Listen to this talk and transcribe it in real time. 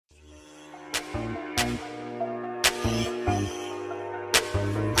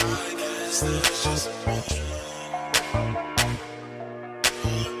Hello,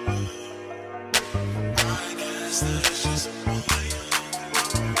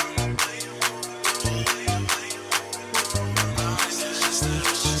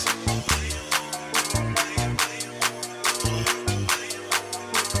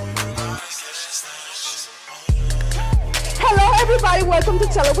 everybody. Welcome to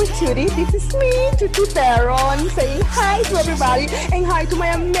Tell It with Tutti. This is me, Tutti Theron, saying hi to everybody and hi to my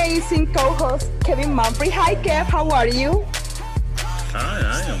amazing co-host, Kevin Mumphrey. Hi, Kev. How are you? Hi,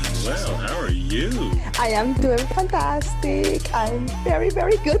 I am well. How are you? I am doing fantastic. I'm very,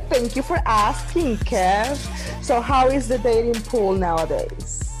 very good. Thank you for asking, Kev. So, how is the dating pool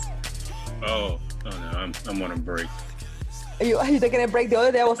nowadays? Oh no, I'm on a break. Are you taking a break? The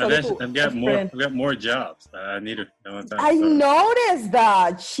other day I was talking to I've got more jobs. I need a time. I noticed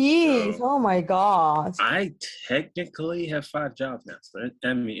that. Jeez. So, Oh my God. I technically have 5 jobs now. So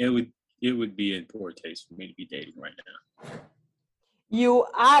I mean, it would be in poor taste for me to be dating right now. You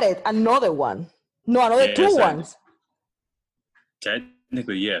added another one. No, another Yes, two ones.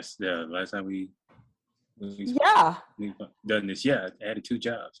 Technically, yes. The last time we done this, I added 2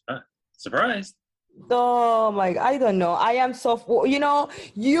 jobs. Surprised. Oh my, I don't know. I am so,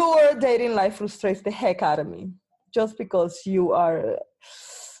 your dating life frustrates the heck out of me just because you are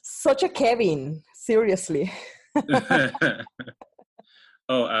such a Kevin. Seriously. I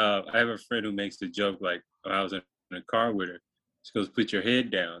have a friend who makes the joke like, I was in a car with her. She goes, "Put your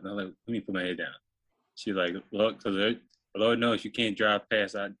head down." I'm like, "Let me put my head down." She's like, "Look, because the Lord knows you can't drive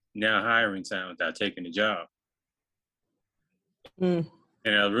past our now hiring sign without taking the job." Mm.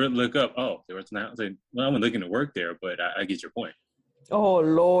 And I look up, there was not. I was like, well, I'm looking to work there, but I get your point. Oh,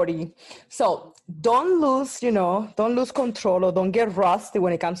 Lordy. So don't lose control or don't get rusty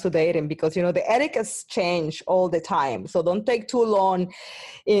when it comes to dating because, the etiquettes change all the time. So don't take too long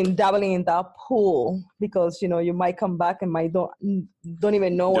in dabbling in that pool because, you might come back and don't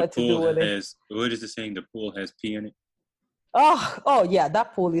even know what to do with it. What is the saying? The pool has pee in it? Oh yeah,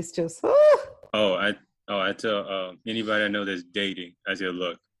 that pool is just... I tell anybody I know that's dating, I say,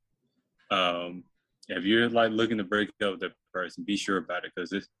 look, if you're like looking to break up with that person, be sure about it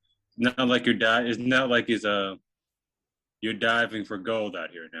because it's not like It's not like you're diving for gold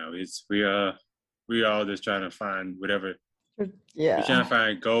out here now. We all just trying to find whatever. Yeah, we're trying to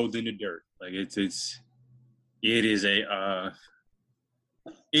find gold in the dirt. Like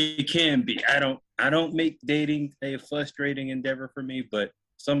it can be. I don't make dating a frustrating endeavor for me, but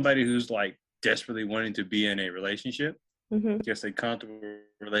somebody who's like desperately wanting to be in a relationship, just a comfortable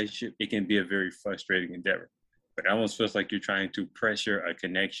relationship, it can be a very frustrating endeavor. But it almost feels like you're trying to pressure a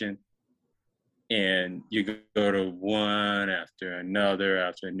connection, and you go to one after another,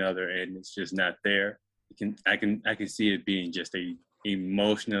 and it's just not there. I can see it being just a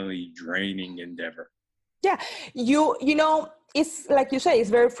emotionally draining endeavor. Yeah, it's like you say, it's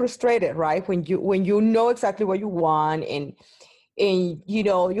very frustrated, right? When you know exactly what you want and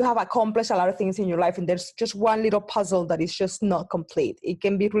you have accomplished a lot of things in your life and there's just one little puzzle that is just not complete. It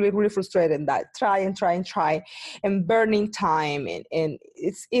can be really, really frustrating that try and burning time and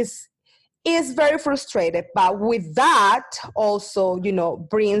it's very frustrated. But with that also,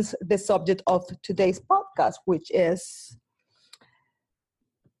 brings the subject of today's podcast, which is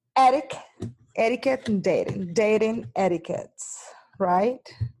etiquette and dating etiquettes,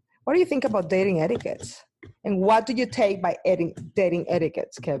 right? What do you think about dating etiquettes? And what do you take by dating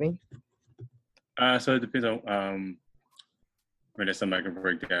etiquettes, Kevin? So it depends on, there's something I can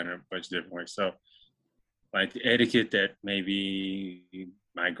break down in a bunch of different ways. So, like the etiquette that maybe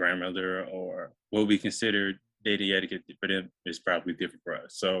my grandmother or what we consider dating etiquette for them is probably different for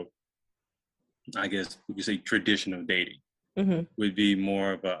us. So, I guess we could say traditional dating would be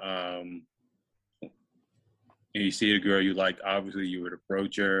more of a, you see a girl you like, obviously you would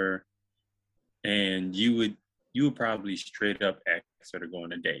approach her, and you would probably straight up ask her to go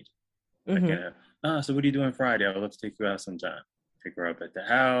on a date. So what are you doing Friday? I would love to take you out sometime. Pick her up at the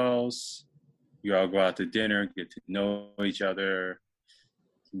house. You all go out to dinner, get to know each other.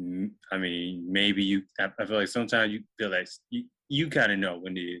 I mean, maybe I feel like sometimes you feel like you kind of know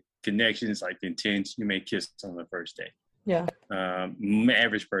when the connection is like intense. You may kiss on the first date. Yeah.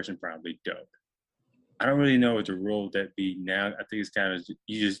 Average person probably don't. I don't really know what the rule would that be now. I think it's kind of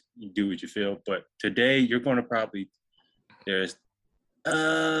you do what you feel. But today you're going to probably you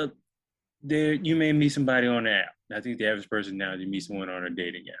may meet somebody on the app. I think the average person now, you meet someone on a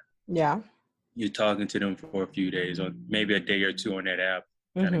dating app. Yeah. You're talking to them for a few days or maybe a day or two on that app,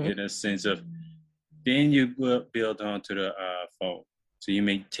 kind of getting a sense of, then you build onto the phone. So you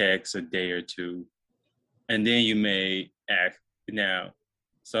may text a day or two, and then you may act. Now,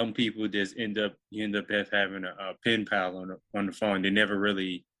 Some people just end up having a pen pal on the phone. They never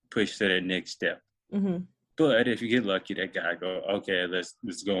really push to that next step. Mm-hmm. But if you get lucky, that guy go, okay,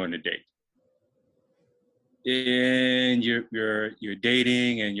 let's go on a date. And you're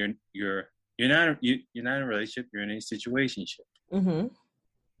dating, and you're not in a relationship. You're in a situationship. Mm-hmm.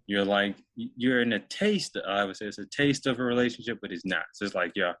 You're in a taste. I would say it's a taste of a relationship, but it's not. So it's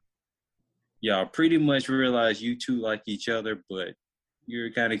like y'all pretty much realize you two like each other, but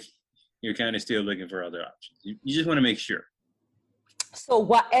you're kind of still looking for other options. You just want to make sure. So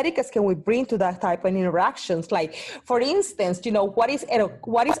what etiquettes can we bring to that type of interactions? Like, for instance, what is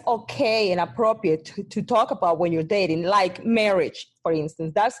okay and appropriate to talk about when you're dating, like marriage, for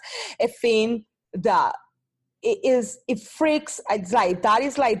instance. That's a thing that that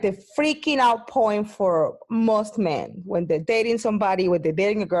is like the freaking out point for most men when they're dating somebody, when they're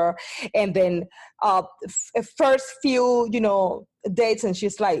dating a girl, and then first few, dates, and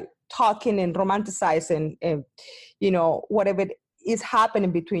she's like talking and romanticizing and, whatever is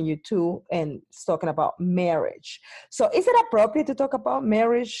happening between you two, and it's talking about marriage. So is it appropriate to talk about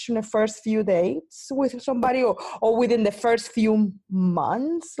marriage in the first few dates with somebody, or within the first few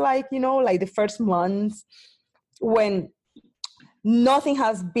months, like the first months when nothing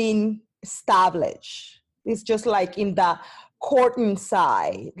has been established? It's just like in the courting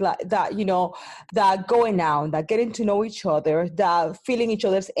side, like that, that going out, that getting to know each other, that feeling each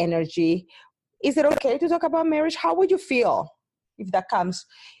other's energy. Is it okay to talk about marriage? How would you feel if that comes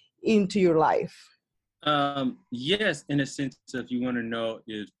into your life? Yes, in a sense, if you want to know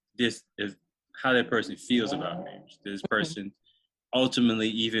if this is how that person feels about marriage. This person ultimately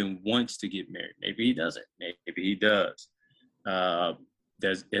even wants to get married. Maybe he doesn't. Maybe he does.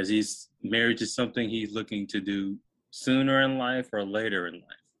 Marriage is something he's looking to do sooner in life or later in life.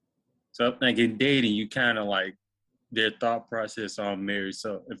 So like in dating, you kind of like their thought process on marriage.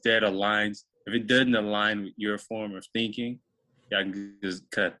 So if it doesn't align with your form of thinking, I can just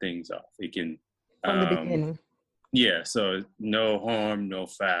cut things off. It can from the beginning. Yeah, so no harm, no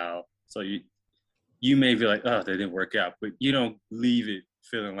foul. So you may be like, oh, that didn't work out, but you don't leave it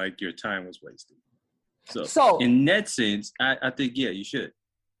feeling like your time was wasted. So in that sense, I think, yeah, you should.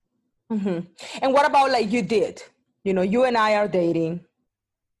 Mm-hmm. And what about like you did? You and I are dating,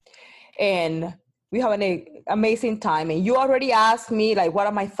 and we have an amazing time, and you already asked me like, what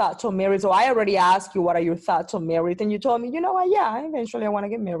are my thoughts on marriage? So I already asked you, what are your thoughts on marriage? And you told me, eventually I want to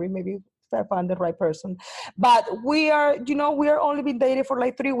get married, maybe if I find the right person. But we are only been dating for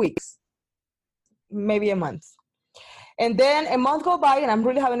like 3 weeks, maybe a month. And then a month go by, and I'm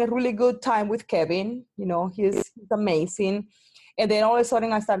really having a really good time with Kevin. He's amazing. And then all of a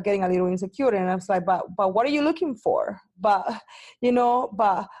sudden I start getting a little insecure, and I was like, but what are you looking for? But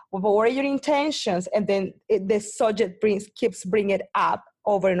what are your intentions? And then the subject keeps bringing it up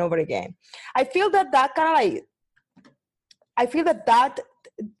over and over again. I feel that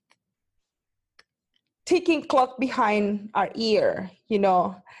ticking clock behind our ear,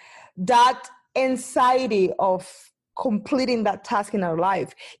 that anxiety of completing that task in our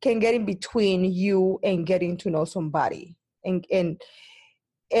life can get in between you and getting to know somebody, and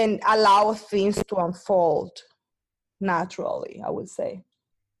allow things to unfold naturally, I would say.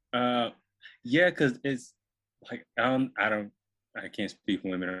 Yeah, because it's like I can't speak for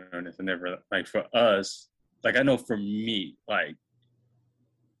women on this. I never, like, for us, like, I know for me, like,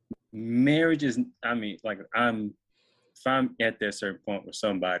 marriage is, like, if I'm at that certain point with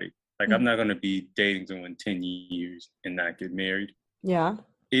somebody, like, I'm not going to be dating someone 10 years and not get married. Yeah.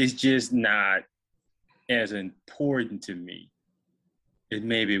 It's just not as important to me as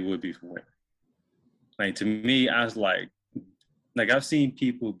maybe it would be for women. Like, to me, I was like I've seen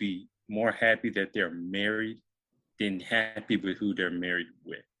people be more happy that they're married than happy with who they're married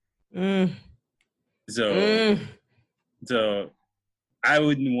with. So I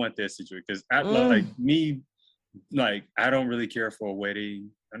wouldn't want that situation, because I don't really care for a wedding.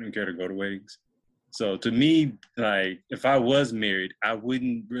 I don't care to go to weddings. So to me, like, if I was married, I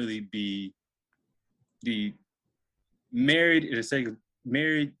wouldn't really be the married for the sake of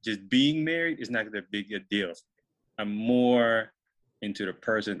married. Just being married is not that big a deal. I'm more into the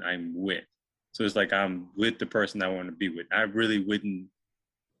person I'm with. So it's like I'm with the person I want to be with. I really wouldn't.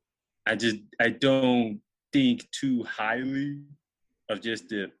 I don't think too highly of just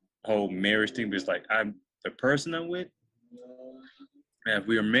the whole marriage thing. But it's like, I'm the person I'm with. And if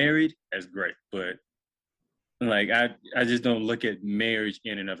we are married, that's great. But like, I just don't look at marriage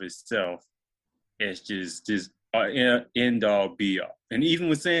in and of itself as just end all be all. And even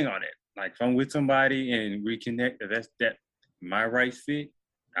with saying all that, like, if I'm with somebody and we connect, if that's my right fit,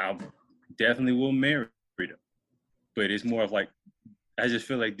 I'll definitely will marry them. But it's more of like, I just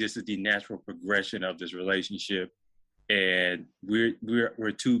feel like this is the natural progression of this relationship, and we're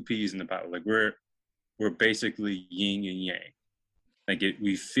two peas in the pot. Like we're basically yin and yang. Like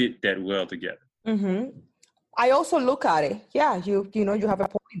we fit that well together. Mm-hmm. I also look at it. Yeah, you know, you have a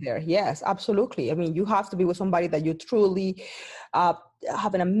point there. Yes, absolutely. I mean, you have to be with somebody that you truly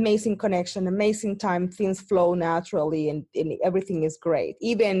have an amazing connection, amazing time. Things flow naturally, and everything is great.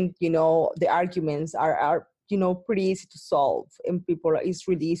 Even, you know, the arguments are you know, pretty easy to solve, and it's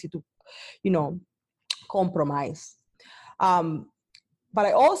really easy to, you know, compromise. But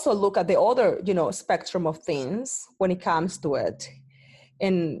I also look at the other, you know, spectrum of things when it comes to it,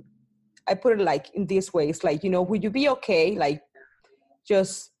 and I put it like in this way. It's like, you know, would you be okay, like,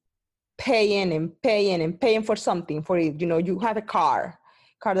 just paying and paying and paying for something for it? You know, you have a car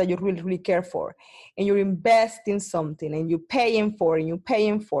that you really, really care for, and you invest in something, and you're paying for it, and you're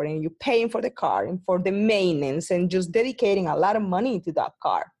paying for it, and you're paying for the car and for the maintenance, and just dedicating a lot of money to that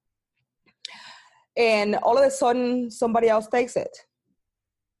car. And all of a sudden, somebody else takes it.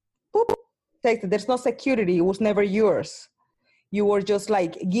 Boop, takes it. There's no security. It was never yours. You were just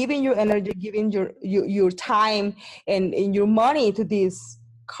like giving your energy, giving your time and your money to this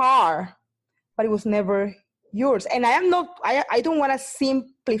car, but it was never yours. And I don't want to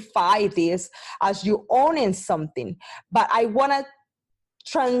simplify this as you owning something, but I want to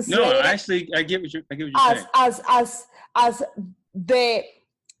translate. No, actually, I get what you're saying. As the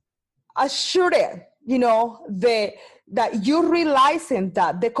assured, you know, that you're realizing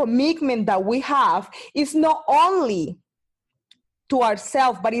that the commitment that we have is not only to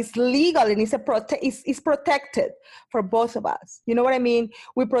ourselves, but it's legal, and it's protected for both of us. You know what I mean?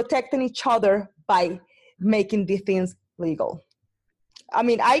 We're protecting each other by making these things legal. I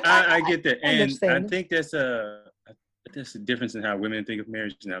mean, I get that, and understand. I think there's a difference in how women think of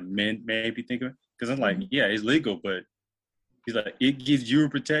marriage and how men maybe think of it. Because I'm like, yeah, it's legal, but he's like, it gives you a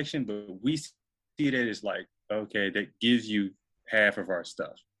protection, but we see that as like, okay, that gives you half of our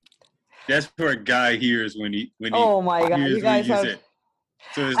stuff. That's what a guy hears when he oh my God, you guys have it.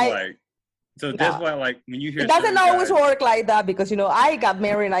 So it's like, so that's why, like, when you hear it doesn't always work like that, because, you know, I got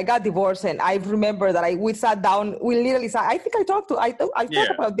married and I got divorced, and I remember that we sat down, we literally sat, I think I talked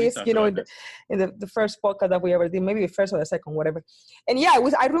about this, you know, in the first podcast that we ever did, maybe the first or the second, whatever. And yeah,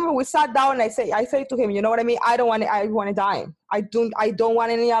 I remember we sat down and I say to him, you know what I mean? I want a dime. I don't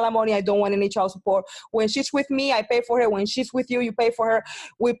want any alimony. I don't want any child support. When she's with me, I pay for her. When she's with you, you pay for her.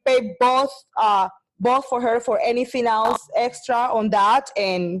 We pay both for her for anything else extra on that.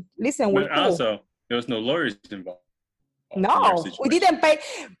 And listen, we're cool. Also, there was no lawyers involved. No, we didn't pay.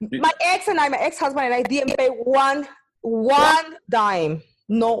 My ex-husband and I didn't pay one dime.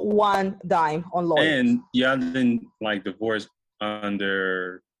 Not one dime on lawyers. And y'all didn't like divorce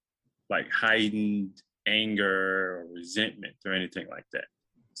under like heightened anger or resentment or anything like that.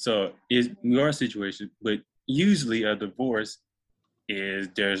 So it's your situation, but usually a divorce is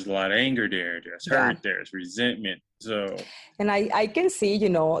there's a lot of anger there, there's hurt, there's resentment. So, and I can see, you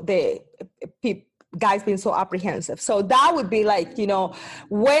know, the guys being so apprehensive. So that would be like, you know,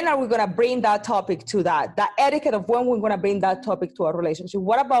 when are we going to bring that topic to that etiquette of when we're going to bring that topic to our relationship?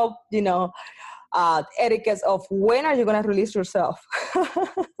 What about, you know, etiquette of when are you going to release yourself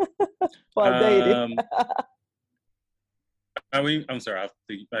while dating? I'm sorry. What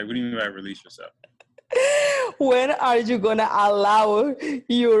do you mean by release yourself? When are you gonna allow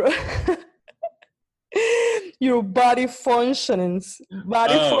your body functions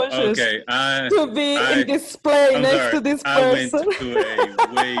to be in display next to this person? I went to a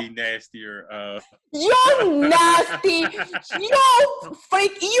way nastier. You're nasty. You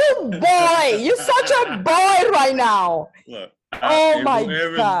freak. You boy. You're such a boy right now. Look. Oh my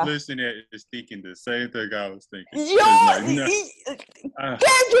God! Listening is thinking the same thing I was thinking. Get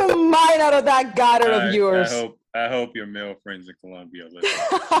your mind out of that gutter of yours. I hope your male friends in Colombia listen.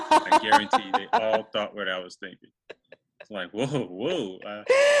 I guarantee they all thought what I was thinking. It's like, whoa.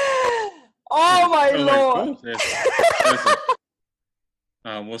 Oh my Lord!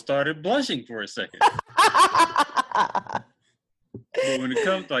 We'll started blushing for a second. But when it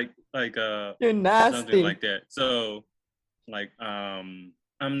comes to like you're nasty. Something like that, so. Like, I'm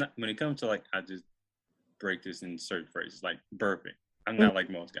not, when it comes to like, I just break this in certain phrases, like burping. I'm not like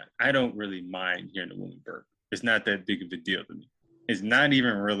most guys. I don't really mind hearing a woman burp. It's not that big of a deal to me. It's not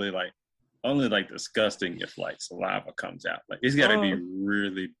even really like, only like disgusting if like saliva comes out. Like, it's got to be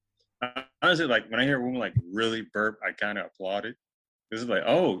really, honestly, like when I hear a woman like really burp, I kind of applaud it. It's like,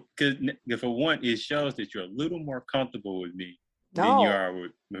 because for one, it shows that you're a little more comfortable with me than you are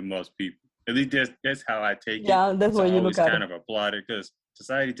with most people. At least that's how I take it. Yeah, that's what you look at. Kind of applaud it because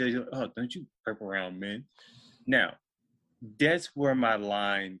society tells you, don't you burp around men? Now, that's where my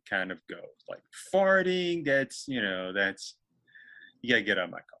line kind of goes. Like farting, that's you gotta get out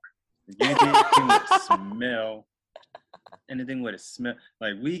of my car. Anything with a smell,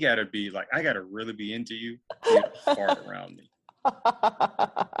 like we gotta be like, I gotta really be into you to fart around me. Like,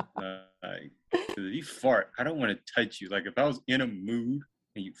 cause if you fart, I don't want to touch you. Like if I was in a mood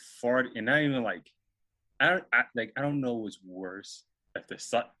and you fart, and not even like, I don't know what's worse.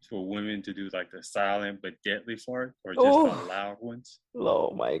 For women to do like the silent but deadly fart, or just the loud ones.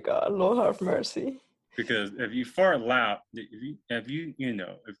 Oh my God, Lord have mercy. Because if you fart loud, if you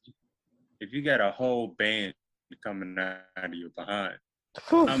got a whole band coming out of your behind,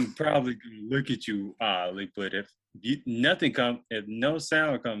 I'm probably gonna look at you oddly. But if no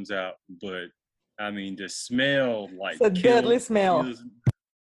sound comes out, but I mean the smell, like it's a deadly smell.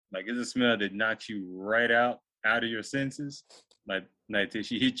 Like it's a smell that knocks you right out of your senses. Like did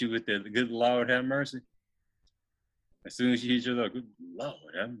she hit you with the good Lord have mercy? As soon as she hit you, like, good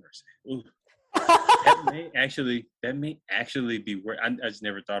Lord have mercy. Ooh. that may actually be where I just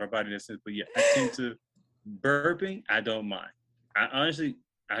never thought about it in a sense, but yeah, I tend to burping. I don't mind. I honestly,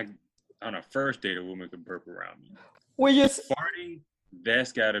 on a first date, a woman could burp around me. Farting,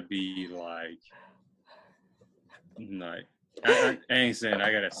 that's got to be like I ain't saying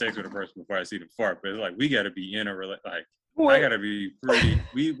I got to have sex with a person before I see them fart, but it's like we got to be in a like. I gotta be pretty.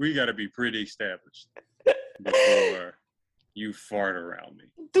 We gotta be pretty established before you fart around me.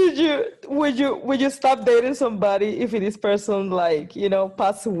 Would you stop dating somebody if this person like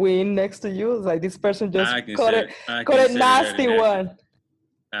pass wind next to you? Like this person just caught a nasty one.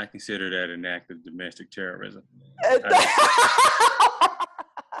 I consider that an act of domestic terrorism.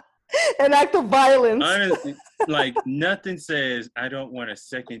 An act of violence. Honestly, like nothing says I don't want a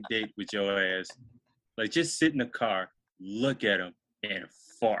second date with your ass. Like just sit in the car, look at him, and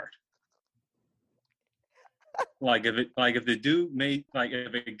fart. Like if the dude made like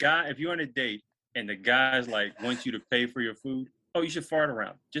if you're on a date and the guy's like wants you to pay for your food, you should fart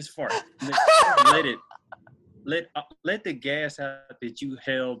around. Just fart. Let the gas out that you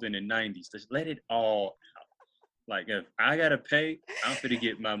held in the 90s. Just let it all out. Like if I gotta pay, I'm gonna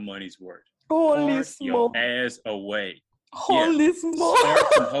get my money's worth. Holy smoke! Your ass away. Holy smoke!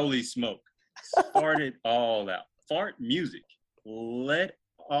 Start some holy smoke. Fart it all out. Fart music. Let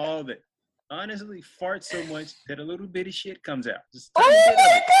all that. Honestly, fart so much that a little bit of shit comes out. Just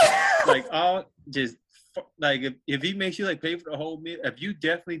like if he makes you like pay for the whole meal, if you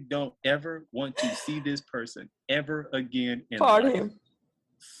definitely don't ever want to see this person ever again in life, him.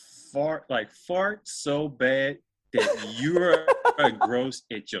 Fart so bad that you're gross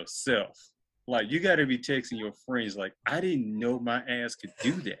at yourself. Like you got to be texting your friends like, I didn't know my ass could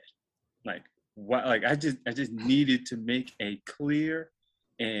do that. Like why? Like I just needed to make a clear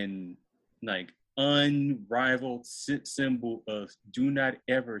and like unrivaled symbol of do not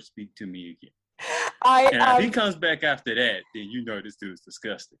ever speak to me again. If he comes back after that, then you know this dude's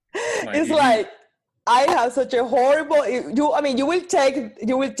disgusting. Like, it's like I have such a horrible. You will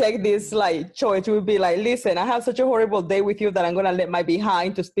take this like choice. You will be like, listen, I have such a horrible day with you that I'm gonna let my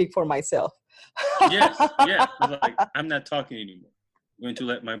behind to speak for myself. Yes. It's like I'm not talking anymore. I'm going to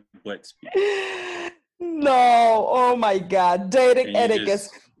let my butt speak. No, oh my God, dating etiquette.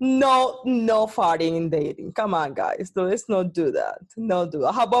 No farting in dating. Come on, guys, let's not do that.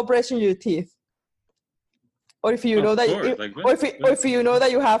 How about brushing your teeth? Or if you know that, if you know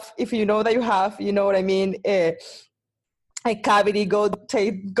that you have, you know what I mean, a cavity, go get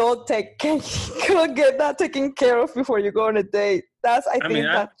that taken care of before you go on a date. I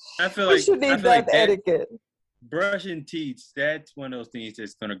feel like we should need that etiquette. Brushing teeth, that's one of those things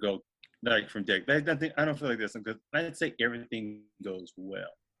that's gonna go like from day. I don't feel like this because I'd say everything goes well.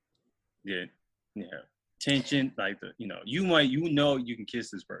 Yeah. Tension, like you can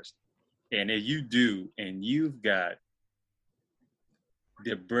kiss this person, and if you do, and you've got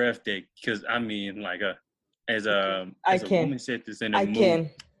the breath that, because I mean, like as a woman said this in a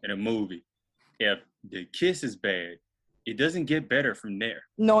movie, if the kiss is bad, it doesn't get better from there.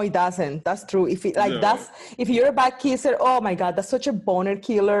 No, it doesn't. That's true. If you're a bad kisser, oh my God, that's such a boner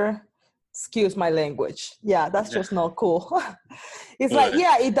killer. Excuse my language. Yeah, that's just not cool. It's like,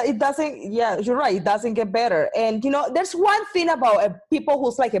 it doesn't, you're right. It doesn't get better. And, there's one thing about people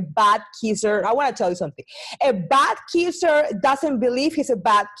who's like a bad kisser. I want to tell you something. A bad kisser doesn't believe he's a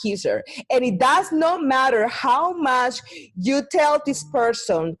bad kisser. And it does not matter how much you tell this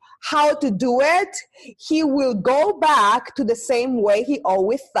person how to do it, he will go back to the same way he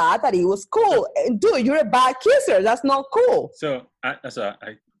always thought that it was cool. And dude, you're a bad kisser. That's not cool. So I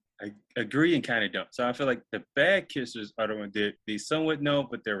agree and kind of don't. So I feel like the bad kissers are the ones that they somewhat know,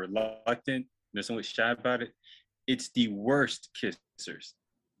 but they're reluctant. They're somewhat shy about it. it's the worst kissers.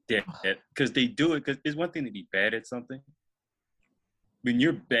 Because they do it, because it's one thing to be bad at something. When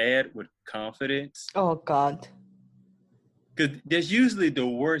you're bad with confidence. Oh, God. Because there's usually the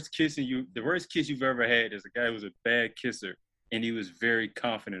worst kiss you've ever had is a guy who was a bad kisser, and he was very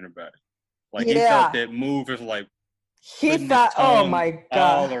confident about it. Like, he felt that move of, like, he thought, oh, my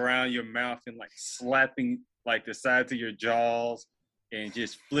God. all around your mouth and, like, slapping, like, the sides of your jaws and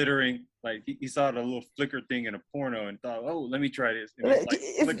just flittering. Like, he saw the little flicker thing in a porno and thought, oh, let me try this. And it was, like,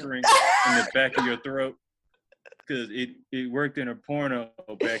 flickering in the back of your throat. Because it worked in a porno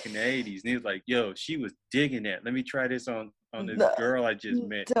back in the 80s. And he was like, yo, she was digging that. Let me try this on this girl I just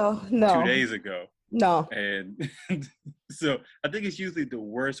met 2 days ago. No. And so I think it's usually the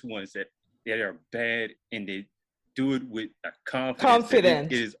worst ones that are bad, and they do it with a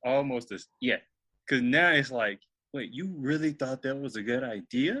confidence. It is almost because now it's like, wait, you really thought that was a good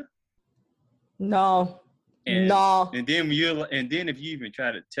idea? No. And then if you even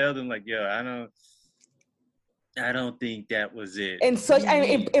try to tell them, like, yo, I don't think that was it. And such,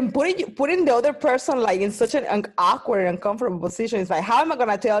 and putting the other person, like, in such an awkward and uncomfortable position, it's like, how am I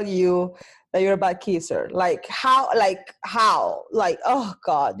gonna tell you that you're a bad kisser? Like, how? Like, oh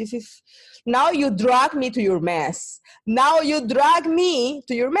God, this is, now you drag me to your mess. Like,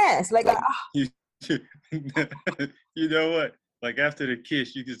 you know what? Like, after the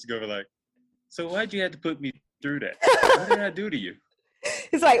kiss, you just go like, so why'd you have to put me through that? What did I do to you?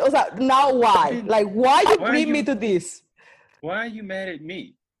 It's like, now why? Like, why you bring me to this? Why are you mad at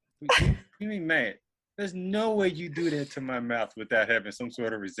me? You mean mad? There's no way you do that to my mouth without having some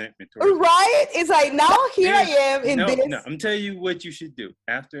sort of resentment towards right? It's like, now here I am in this. No, I'm telling you what you should do.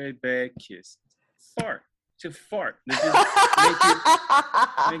 After a bad kiss, fart. Just fart. Let's just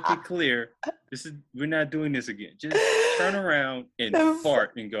make it clear. We're not doing this again. Just turn around and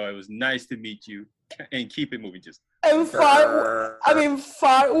fart and go, it was nice to meet you, and keep it moving. Just and fart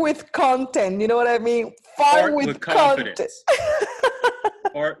with content. You know what I mean? Fart with confidence.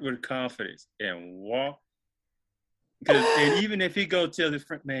 Fart with confidence and walk. And even if he go tell the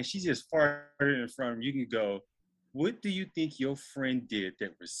friend, man, she just farted in front of him, you can go, what do you think your friend did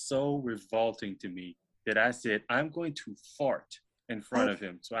that was so revolting to me that I said, I'm going to fart in front of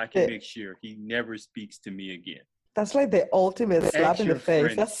him so I can make sure he never speaks to me again? That's like the ultimate slap in the face.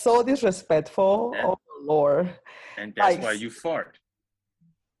 Friend. That's so disrespectful. Oh, Lord. And that's why you fart.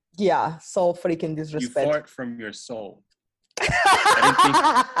 Yeah, so freaking disrespectful. You fart from your soul.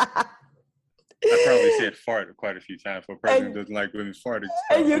 I probably said fart quite a few times for a person who doesn't like women farting.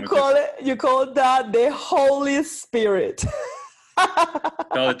 And you call that the Holy Spirit.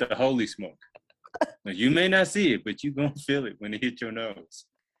 Call it the Holy Smoke. Now, you may not see it, but you're going to feel it when it hits your nose.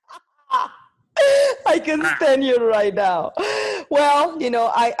 I can stand you right now. Well,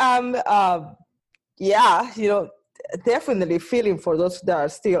 I am, definitely feeling for those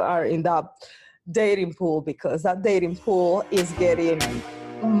that still are in that dating pool, because that dating pool is getting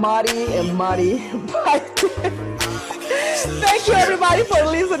muddy and muddy. Thank you, everybody, for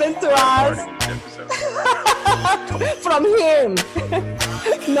listening to us. From him,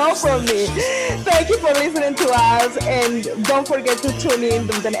 not from me. Thank you for listening to us, and don't forget to tune in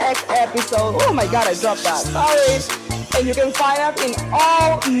to the next episode. Oh my God, I dropped that. Sorry. And you can find us in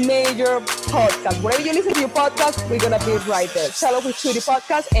all major podcasts. Wherever you listen to your podcast, we're gonna be right there. Chalo with Chudy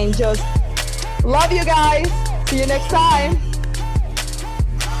Podcast, and just love you guys. See you next time.